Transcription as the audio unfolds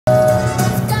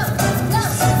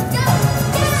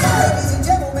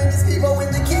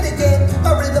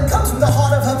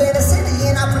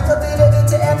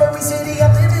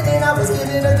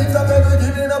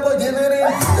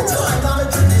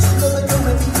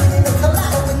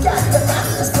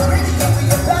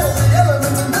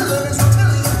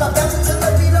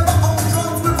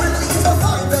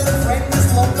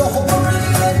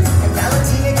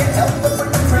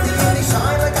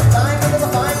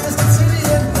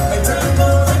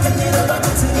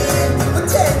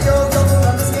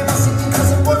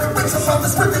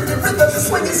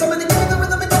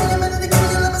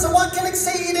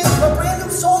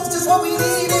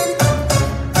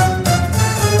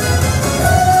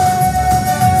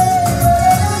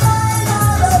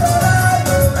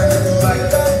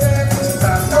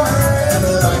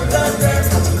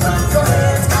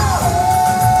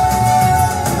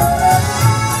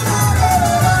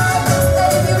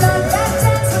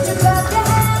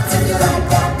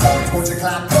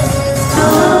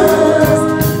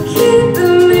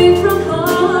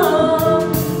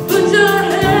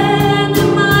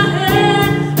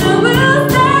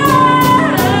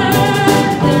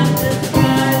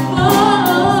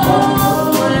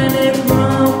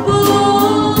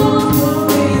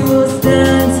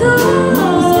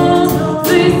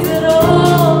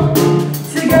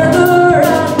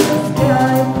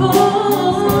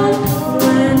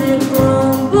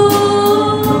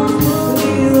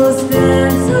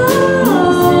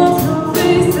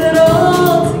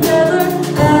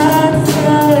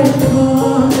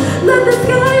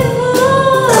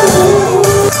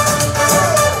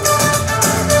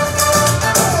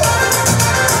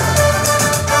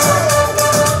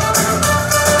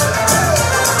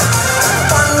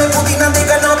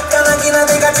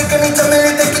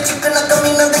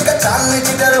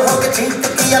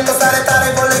दिया तो सारे तारे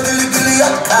बोले गिली गिली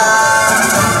अक्का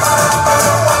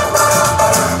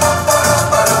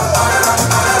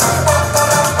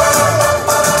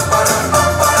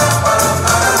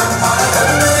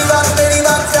मेरी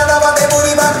बात ज्यादा बातें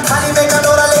बुरी बात खाली में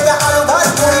कटोरा ले गया आलू भात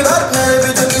पूरी बात मेरे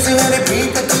भी जो किसी ने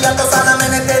रिपीट किया तो साला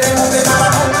मैंने तेरे मुंह पे मारा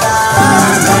ठुमका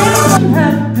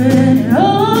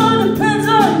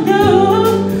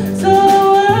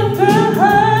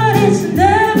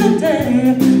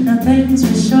Nothing's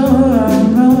for sure, I'm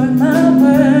going my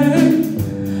way.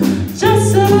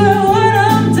 Just about what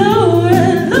I'm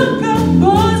doing. Look up,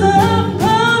 boys, I'm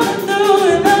coming through,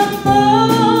 and I'm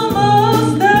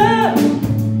almost there.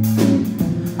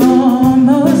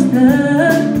 Almost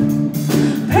there.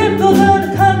 People gonna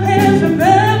come here from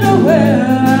everywhere.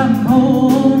 I'm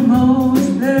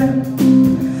almost there.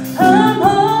 I'm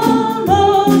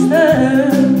almost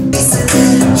there.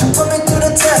 You put me through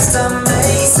the test, I'm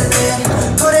acing it.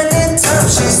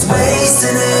 She's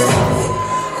wasting it.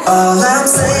 All I'm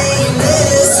saying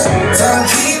is, don't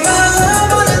keep my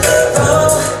love on the low.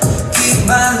 Keep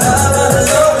my love on the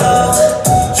low.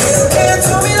 You can't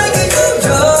throw me like a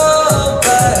yo-yo,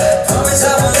 but promise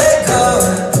I won't let go.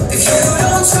 If you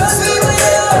don't trust me right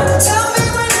now, tell me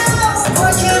right now.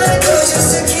 What can I do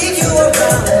just to keep you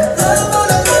around? Love on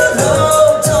the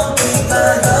low. Don't keep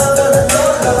my love on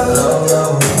the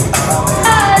low.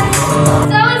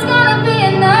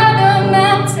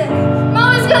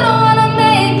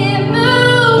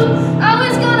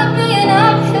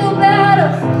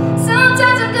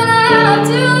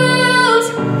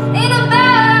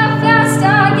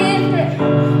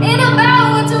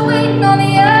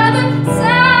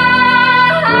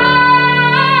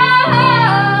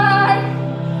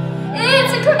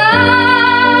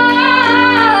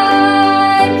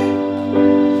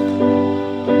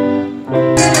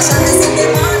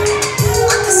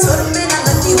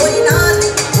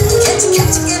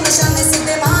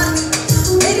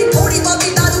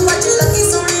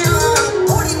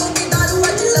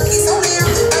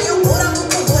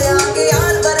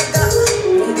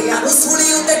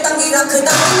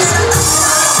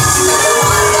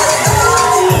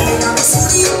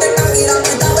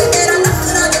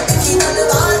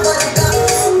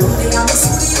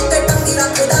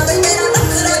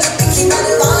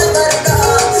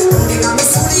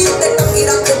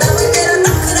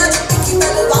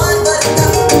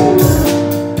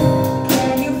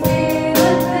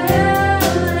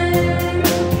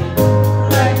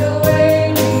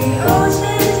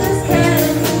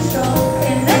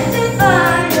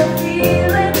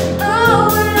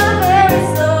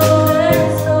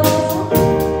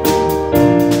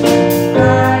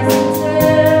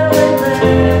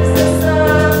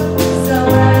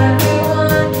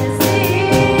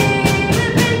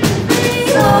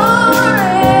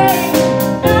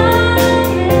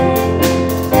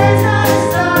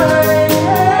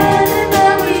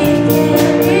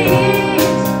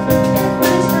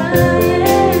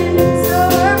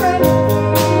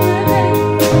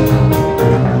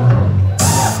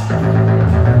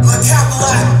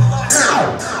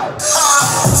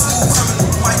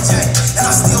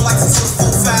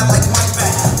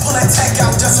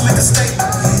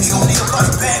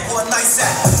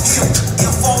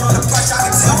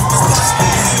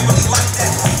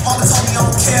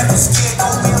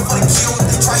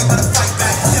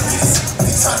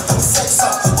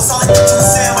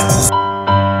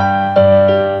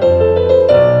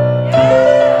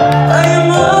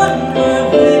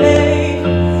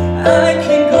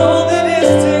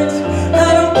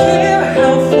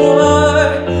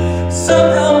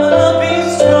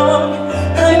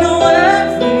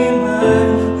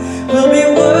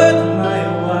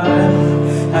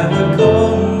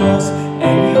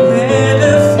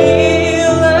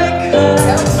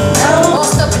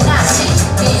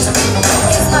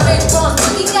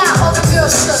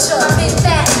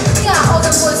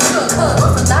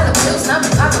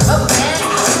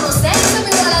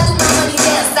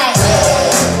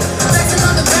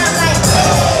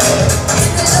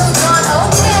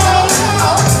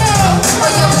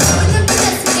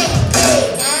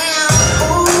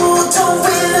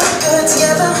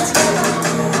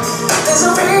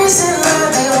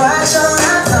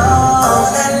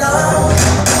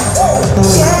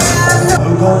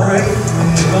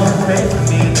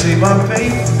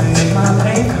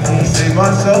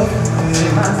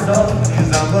 myself,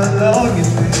 cause I'm alone, you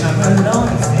think I'm alone.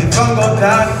 If I'm gonna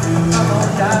die for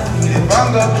you, if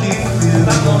I'm gonna keep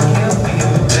you,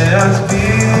 then I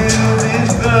spill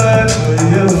this blood for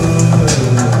you.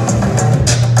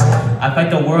 I fight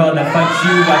the world, I fight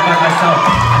you, I fight myself,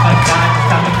 I fight God to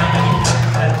stop me coming.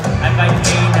 I fight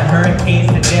pain, the hurricanes,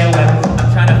 the dead weather.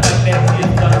 trying to fight back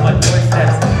tears blood on my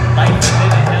doorsteps. Life is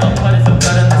living hell, puddles of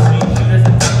blood on the street, shooters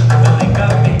on top of the building,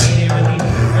 government needed relief.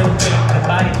 Earthquake, the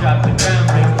body drop, the ground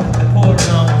breaks, the poor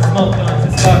alone, smoke guns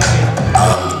and scarface.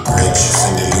 I'm rich,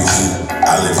 sing the heat.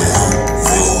 I live in hoop,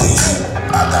 feel the heat.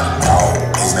 I got a dog,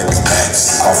 his name is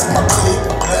Max. Off of my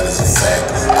coat, that is a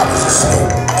fact. I was a snoop,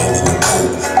 ain't in the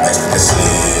coat. Max with that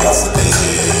sled, off with the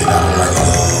head. I don't like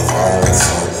love, I don't like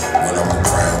fun. When I'm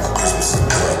around, Christmas is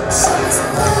good.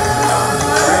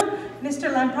 Mr.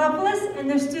 Lampropoulos and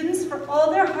their students for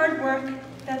all their hard work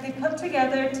that they put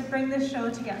together to bring this show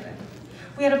together.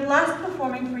 We had a blast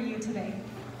performing for you today.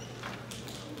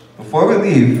 Before we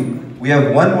leave, we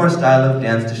have one more style of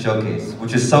dance to showcase,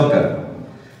 which is soca.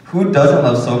 Who doesn't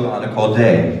love soca on a cold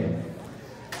day?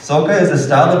 Soca is a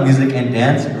style of music and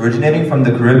dance originating from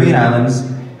the Caribbean islands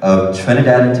of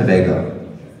Trinidad and Tobago.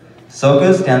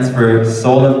 Soca stands for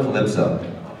Soul of Calypso.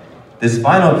 This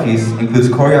final piece includes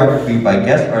choreography by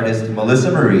guest artist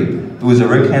Melissa Marie, who is a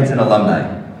Rick Hansen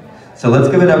alumni. So let's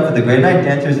give it up for the grade 9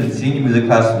 dancers in senior music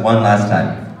class one last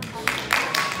time.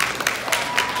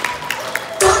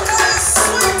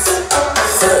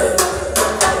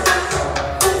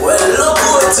 Well, look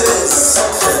who it is.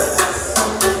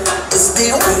 It's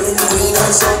the winning queen of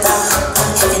soca.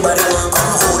 Everybody want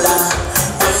come hold her.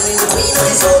 Winning queen of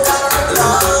soca.